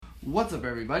What's up,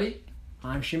 everybody?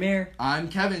 I'm Shamir. I'm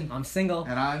Kevin. I'm single.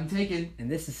 And I'm Taken. And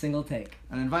this is Single Take.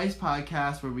 An advice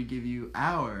podcast where we give you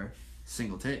our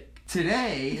single take.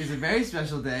 Today is a very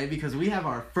special day because we have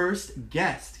our first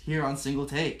guest here on Single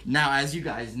Take. Now, as you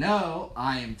guys know,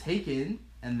 I am Taken,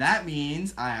 and that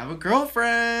means I have a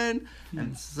girlfriend.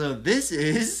 And so this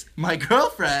is my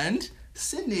girlfriend,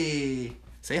 Sydney.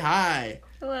 Say hi.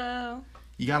 Hello.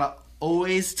 You gotta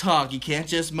always talk. You can't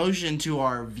just motion to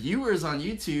our viewers on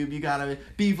YouTube. You gotta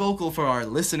be vocal for our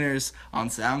listeners on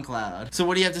SoundCloud. So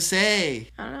what do you have to say?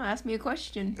 I don't know. Ask me a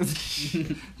question.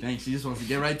 Thanks. She just wants to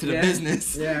get right to the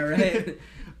business. Yeah, right.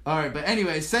 Alright, but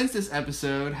anyway, since this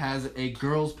episode has a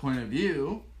girl's point of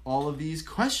view, all of these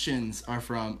questions are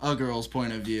from a girl's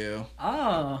point of view.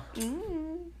 Oh.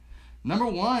 Number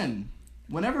 1.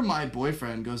 Whenever my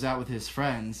boyfriend goes out with his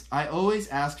friends, I always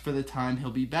ask for the time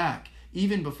he'll be back,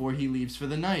 even before he leaves for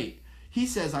the night. He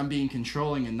says I'm being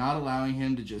controlling and not allowing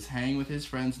him to just hang with his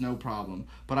friends, no problem.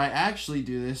 But I actually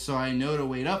do this so I know to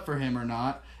wait up for him or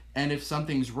not, and if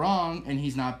something's wrong and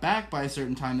he's not back by a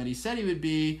certain time that he said he would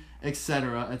be,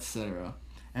 etc., etc.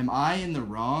 Am I in the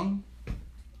wrong?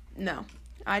 No.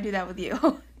 I do that with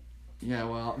you. Yeah,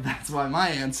 well, that's why my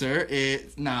answer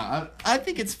is, I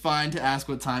think it's fine to ask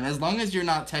what time, as long as you're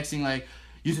not texting like,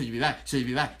 you said you'd be back, say you'd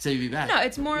be back, say you'd be back. No,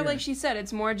 it's more like she said.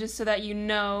 It's more just so that you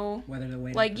know Whether to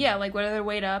wait like, up. yeah, like whether to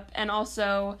wait up. And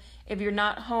also, if you're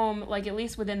not home, like at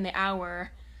least within the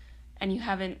hour, and you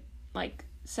haven't like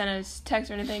sent a text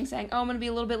or anything saying, oh, I'm going to be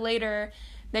a little bit later,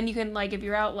 then you can, like, if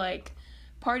you're out like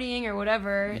partying or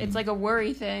whatever, it's like a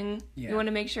worry thing. Yeah. You want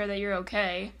to make sure that you're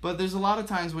okay. But there's a lot of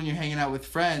times when you're hanging out with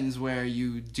friends where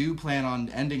you do plan on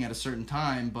ending at a certain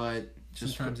time, but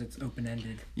just Sometimes it's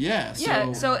open-ended. yeah.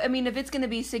 So I mean, if it's going to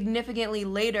be significantly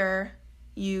later,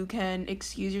 you can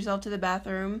excuse yourself to the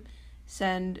bathroom,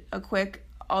 send a quick,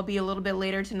 I'll be a little bit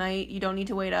later tonight, you don't need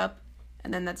to wait up,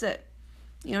 and then that's it.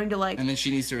 You don't need to like... And then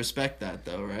she needs to respect that,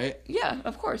 though, right? Yeah,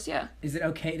 of course, yeah. Is it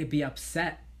okay to be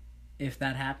upset if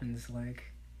that happens? Like,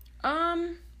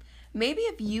 Maybe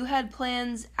if you had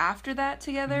plans after that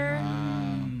together,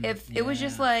 if it was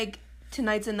just like,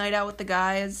 tonight's a night out with the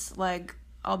guys, like,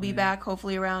 I'll be back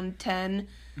hopefully around 10,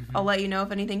 I'll let you know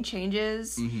if anything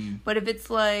changes. But if it's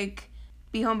like,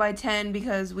 be home by 10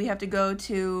 because we have to go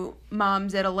to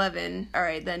mom's at 11,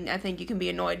 alright, then I think you can be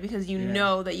annoyed because you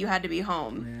know that you had to be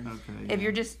home. Okay. If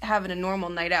you're just having a normal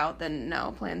night out, then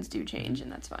no, plans do change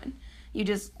and that's fine. You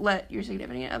just let your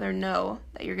significant other know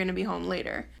that you're going to be home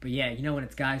later. but yeah, you know when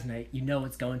it's guys' night, you know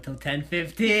it's going till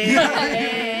 10:15.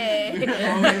 Hey!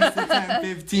 Always the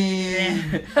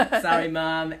 10:15. Sorry,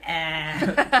 Mom.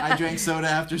 I drank soda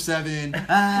after 7.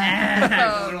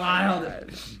 Oh, Going wild.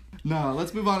 No,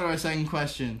 let's move on to our second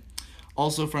question.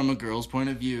 Also from a girl's point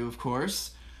of view, of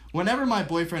course. Whenever my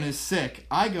boyfriend is sick,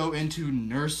 I go into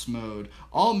nurse mode.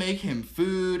 I'll make him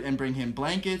food and bring him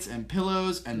blankets and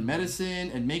pillows and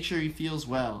medicine and make sure he feels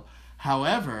well.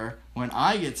 However, when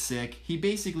I get sick, he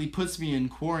basically puts me in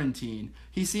quarantine.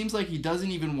 He seems like he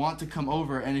doesn't even want to come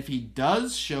over, and if he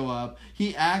does show up,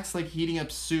 he acts like heating up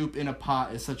soup in a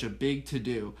pot is such a big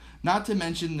to-do. Not to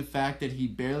mention the fact that he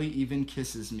barely even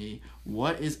kisses me.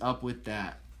 What is up with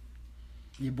that?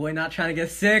 Your boy not trying to get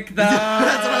sick, though.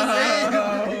 That's what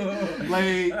I'm saying.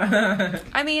 Like,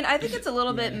 I mean, I think it's a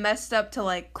little bit messed up to,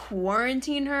 like,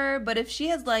 quarantine her, but if she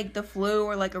has, like, the flu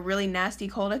or, like, a really nasty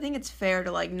cold, I think it's fair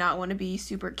to, like, not want to be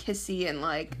super kissy and,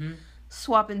 like,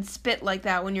 swap and spit like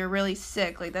that when you're really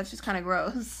sick. Like, that's just kind of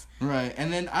gross. right.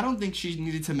 And then I don't think she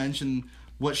needed to mention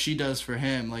what she does for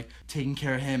him, like taking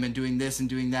care of him and doing this and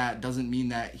doing that doesn't mean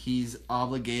that he's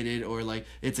obligated or like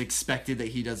it's expected that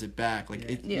he does it back.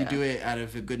 Like you do it out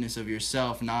of the goodness of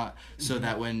yourself, not so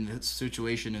that when the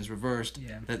situation is reversed,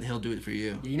 that he'll do it for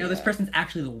you. You know, this person's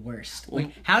actually the worst. Like,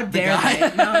 Well, how dare guy?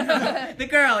 they? No, the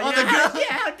girl. Oh, you the know, girl?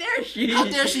 how dare she? How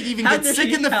dare she even How get dare sick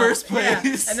she in the help? first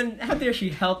place? Yeah. And then how dare she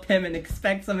help him and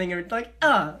expect something and like,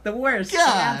 the worst.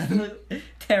 God. Absolute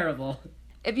terrible.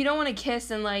 If you don't want to kiss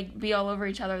and, like, be all over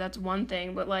each other, that's one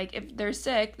thing. But, like, if they're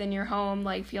sick, then you're home,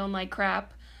 like, feeling like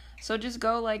crap. So just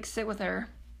go, like, sit with her.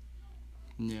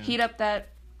 Yeah. Heat up that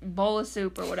bowl of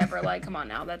soup or whatever. Like, come on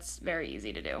now. That's very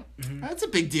easy to do. That's a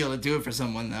big deal to do it for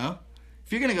someone, though.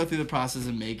 If you're going to go through the process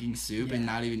of making soup and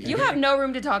not even You have no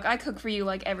room to talk. I cook for you,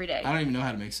 like, every day. I don't even know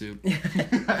how to make soup.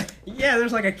 Yeah,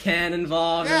 there's like a can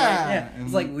involved. Yeah. And,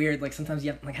 it's like weird. Like sometimes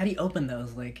you have, like, how do you open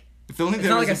those? Like, If only It's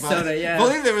there not was like a soda, yeah. If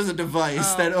only there was a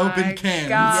device Oh that my opened cans.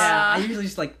 God. yeah, I usually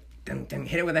just like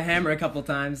hit it with a hammer a couple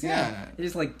times. Yeah.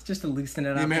 Just to loosen it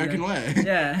up. The American way.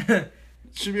 Yeah.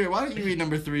 Shabir, why don't you read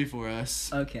number 3 for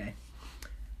us? Okay.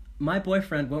 My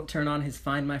boyfriend won't turn on his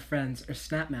Find My Friends or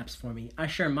Snap Maps for me. I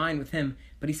share mine with him,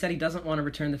 but he said he doesn't want to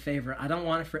return the favor. I don't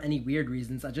want it for any weird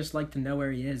reasons. I just like to know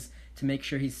where he is to make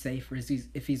sure he's safe, or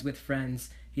if he's with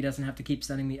friends, he doesn't have to keep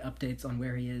sending me updates on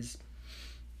where he is.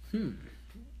 I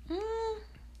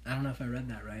don't know if I read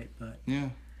that right, but... Yeah.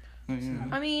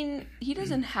 I mean, he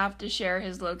doesn't have to share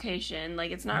his location. Like,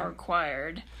 it's not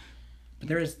required.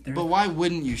 But But why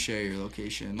wouldn't you share your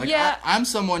location? Like, Yeah. I'm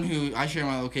someone who, I share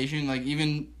my location, like,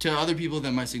 even to other people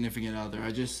than my significant other.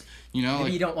 I just, you know, maybe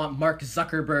like... you don't want Mark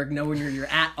Zuckerberg knowing where you're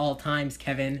at all times,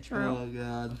 Kevin. True. Oh,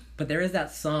 God. But there is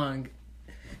that song,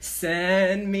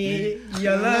 Send Me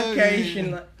Your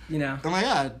Location. You know. Oh, my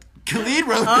God. Khalid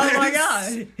wrote this. Oh my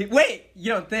god. Wait,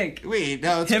 you don't think. Wait,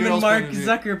 no, it's Him and girls' Mark point of view.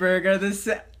 Zuckerberg are the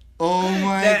same. Oh,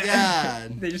 my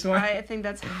God. They just want... I think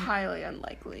that's highly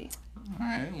unlikely. All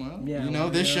right, well, Yeah, you know, well,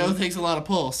 this yeah. show takes a lot of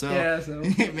pull, so, Yeah, so...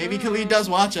 maybe Khalid does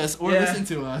watch us or Yeah. listen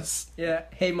to us. Yeah.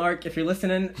 Hey, Mark, if you're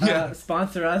listening, Yeah.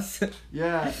 sponsor us.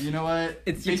 Yeah, you know what?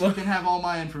 It's your Facebook boy- can have all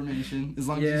my information as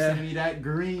long as you Yeah. send me that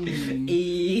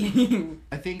green.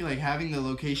 I think like having the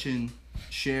location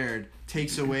shared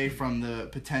takes away from the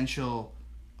potential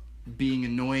being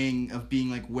annoying of being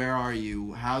like, where are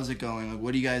you? How's it going? Like,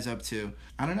 what are you guys up to?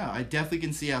 I don't know. I definitely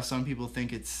can see how some people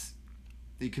think it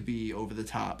could be over the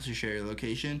top to share your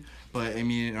location, but I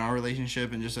mean, in our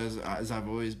relationship and just as I've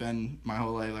always been my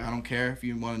whole life, like, I don't care if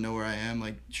you want to know where I am.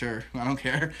 Like, sure, I don't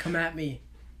care. Come at me.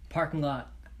 Parking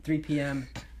lot, 3 p.m.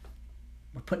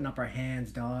 We're putting up our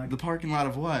hands, dog. The parking lot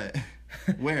of what?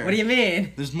 Where? What do you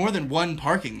mean? There's more than one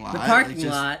parking lot. The parking Like,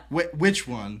 just- lot. Which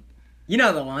one? You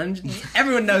know the one.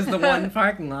 Everyone knows the one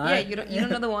parking lot. Yeah, you don't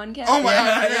know the one, Kat? Oh my!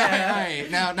 Yeah, God, yeah. All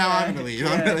right, now I'm gonna leave.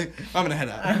 Yeah. I'm gonna head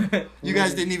out. You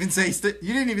guys didn't even say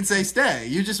you didn't even say stay.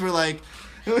 You just were like.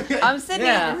 I'm Sydney.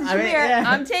 Yeah, This is I mean, Jameer. yeah.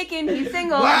 I'm taken. He's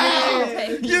single. Wow!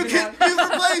 Okay. You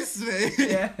replaced me.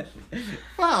 Yeah.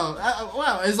 Wow!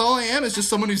 Wow! As all I am is just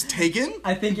someone who's taken.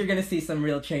 I think you're gonna see some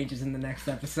real changes in the next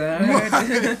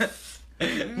episode.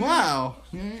 Wow!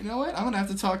 You know what? I'm gonna have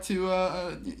to talk to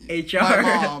HR.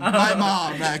 My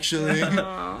mom, actually.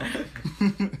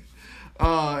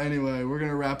 Aw. Anyway, we're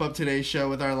gonna wrap up today's show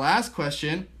with our last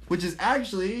question, which is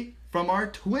actually from our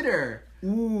Twitter.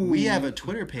 Ooh. We have a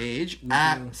Twitter page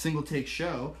at Single Take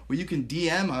Show where you can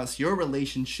DM us your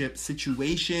relationship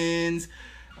situations,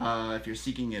 if you're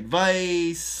seeking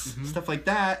advice, stuff like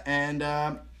that. And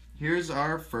here's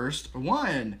our first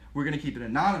one. We're gonna keep it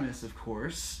anonymous, of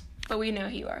course. But we know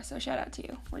who you are, so shout out to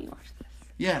you when you watch this.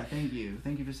 Yeah, thank you.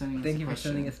 Thank you for sending us. Thank a you for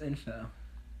question. sending us info.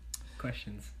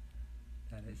 Questions.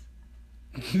 That is.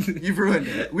 You've ruined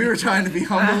it. We were trying to be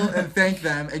humble and thank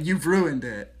them, and you've ruined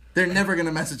it. They're never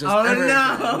gonna message us ever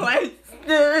again.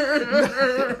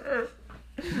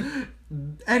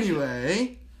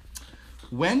 Anyway,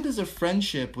 when does a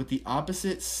friendship with the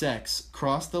opposite sex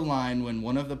cross the line when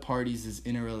one of the parties is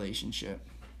in a relationship?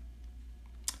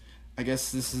 I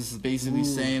guess this is basically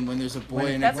saying when there's a boy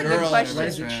and a That's a girl. good that are question. best When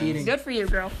is it friends. cheating? Good for you,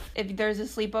 girl. If there's a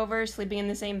sleepover, sleeping in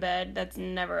the same bed, that's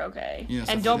never okay. Yeah,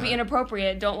 stuff and don't like be that.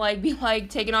 inappropriate. Don't be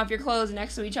taking off your clothes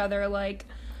next to each other,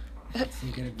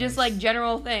 just like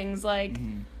general things. Like,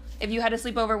 if you had a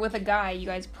sleepover with a guy, you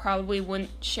guys probably wouldn't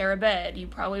share a bed. You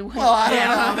probably wouldn't. Well, I don't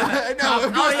know. No,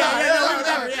 of course not. no, No,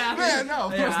 never, no, yeah. Man, no,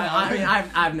 of course Yeah, not. I mean,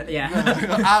 I've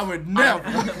I would never.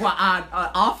 Well,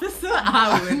 officer,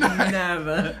 I would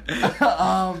never.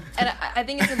 And I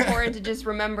think it's important to just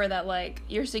remember that, like,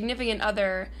 your significant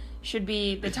other should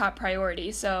be the top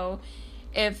priority. So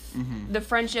if the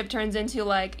friendship turns into,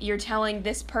 like, you're telling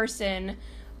this person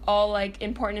all, like,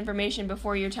 important information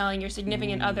before you're telling your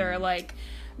significant other, like,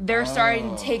 they're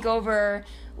starting to take over,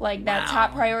 like, that Wow.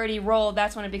 top priority role,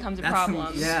 that's when it becomes a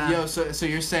problem. Yeah. Yo, so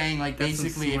you're saying, like, That's some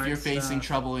basically if smart you're facing stuff.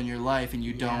 trouble in your life and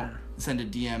you don't Yeah. send a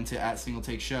DM to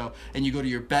 @SingleTakeShow and you go to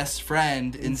your best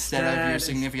friend instead of your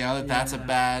Instead, significant other, that's a yeah.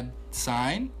 bad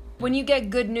sign? When you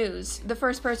get good news, the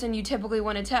first person you typically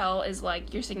want to tell is,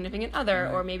 like, your significant other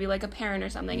or maybe, like, a parent or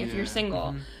something if Yeah. you're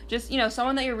single. Just,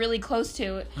 someone that you're really close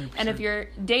to. And if you're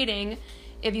dating,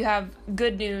 if you have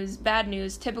good news, bad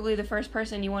news, typically the first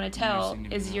person you want to tell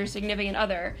is your significant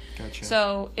other. Gotcha.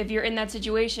 So if you're in that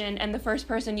situation and the first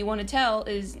person you want to tell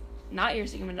is not your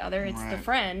significant other, it's the Right.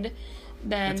 friend,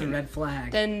 That's a then red flag.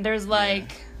 there's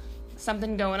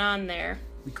something going on there.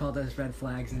 We call those red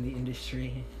flags in the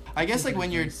industry. I guess like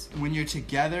when you're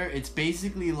together, it's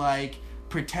basically like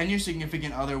pretend your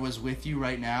significant other was with you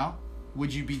right now.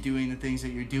 Would you be doing the things that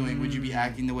you're doing? Would you be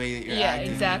acting the way that you're Yeah,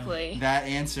 acting? exactly. That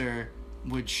answer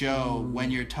would show Ooh.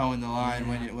 when you're towing the line,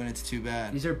 Yeah. when it's too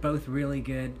bad. These are both really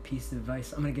good pieces of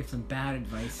advice. I'm gonna give some bad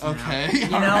advice now. Okay, You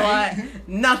know alright. what?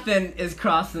 Nothing is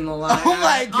crossing the line. Oh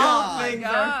my All God. things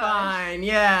are Gosh. fine.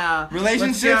 Yeah.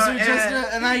 Relationships Let's go, are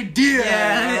just an idea.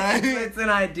 Yeah, right? it's an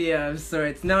idea of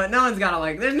sorts. No one's gotta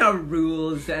like. There's no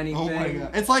rules to anything. Oh my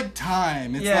god. It's like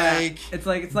time. It's Yeah, like it's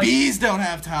like bees don't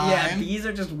have time. Yeah, bees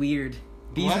are just weird.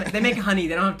 Bees, What? they make honey.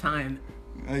 They don't have time.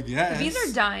 I guess. Bees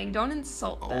are dying. Don't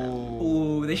insult them. Oh.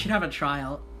 Ooh, they should have a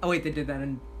trial. Oh wait, they did that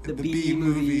in the The Bee Bee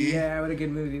movie. Yeah, what a good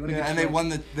movie. What a Yeah, good and they choice. won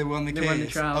the They won the case.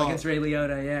 trial Oh. against Ray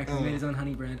Liotta, yeah, because Oh. he made his own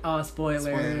honey brand. Oh, spoiler.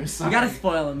 Spoiler, We sorry. gotta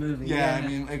spoil a movie. Yeah, I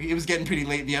mean, like, it was getting pretty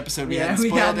late in the episode. We Yeah, hadn't we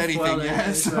spoiled hadn't anything spoiled yet,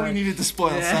 anything, so we sorry. needed to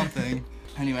spoil Yeah. something.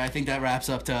 Anyway, I think that wraps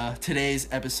up to today's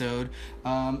episode.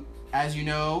 As you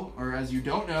know, or as you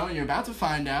don't know, and you're about to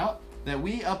find out, that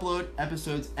we upload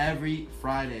episodes every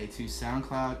Friday to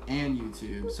SoundCloud and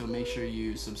YouTube. So make sure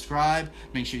you subscribe,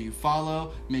 make sure you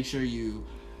follow, make sure you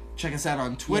check us out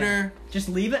on Twitter. Just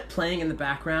leave it playing in the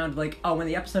background. Like, oh, when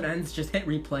the episode ends, just hit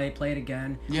replay, play it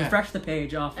again. Yeah. Refresh the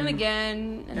page often. And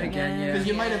again, and again, yeah. Because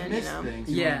you might have again, missed know. things.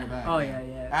 You Yeah. wanna go back. Oh, yeah,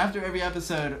 yeah. After every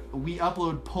episode, we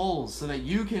upload polls so that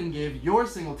you can give your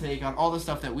single take on all the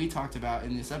stuff that we talked about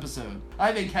in this episode.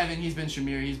 I've been Kevin, he's been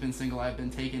Shamir, he's been single, I've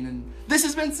been taken, and this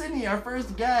has been Sydney, our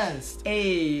first guest.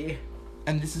 Hey.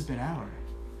 And this has been our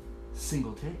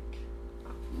single take.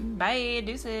 Bye,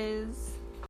 deuces.